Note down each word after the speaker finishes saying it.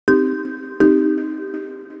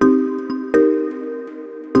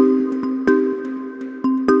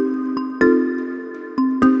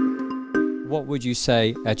would you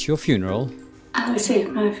say at your funeral? I would say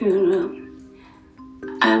at my funeral,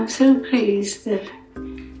 I'm so pleased that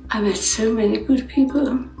I met so many good people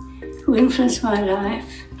who influenced my life,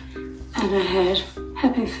 and I had a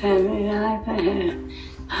happy family life, I had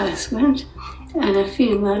a husband, and I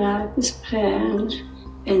feel my life was planned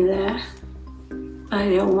in that by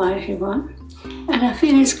the Almighty One. And I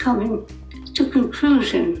feel it's coming to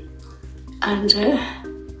conclusion under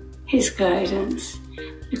His guidance,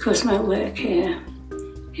 because my work here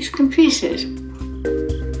is completed.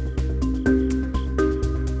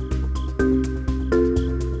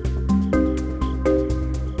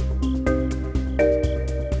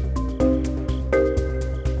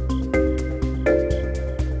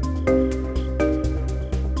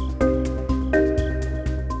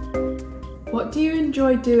 What do you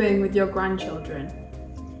enjoy doing with your grandchildren?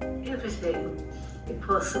 Everything, if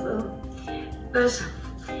possible. But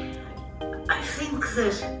I think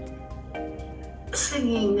that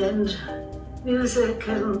singing and music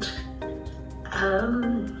and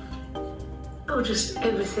just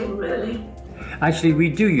everything really. Actually, we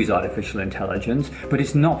do use artificial intelligence, but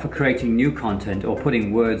it's not for creating new content or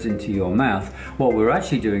putting words into your mouth. What we're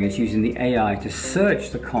actually doing is using the AI to search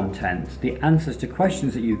the content, the answers to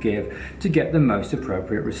questions that you give, to get the most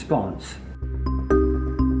appropriate response.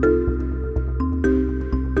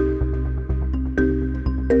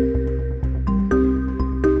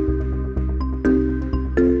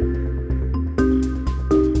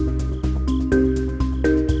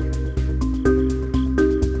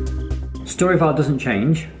 Storyfile doesn't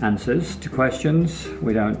change answers to questions.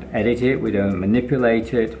 We don't edit it, we don't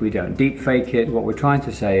manipulate it, we don't deep fake it. What we're trying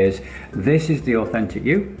to say is, this is the authentic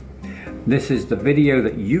you. This is the video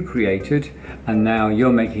that you created, and now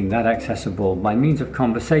you're making that accessible by means of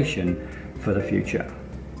conversation for the future.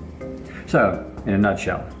 So, in a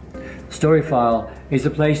nutshell, Storyfile is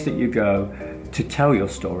a place that you go to tell your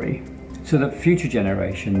story so that future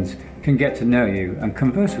generations can get to know you and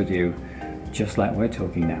converse with you just like we're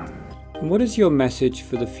talking now. What is your message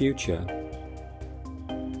for the future?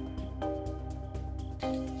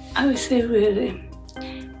 I would say really,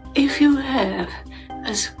 if you have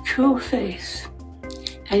a secure faith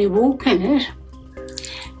and you walk in it,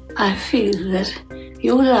 I feel that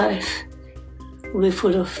your life will be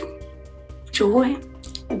full of joy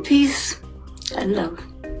and peace and love.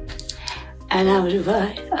 And I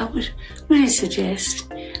would really suggest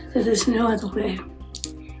that there's no other way.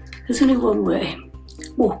 There's only one way.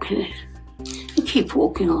 Walk in it and keep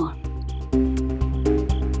walking on.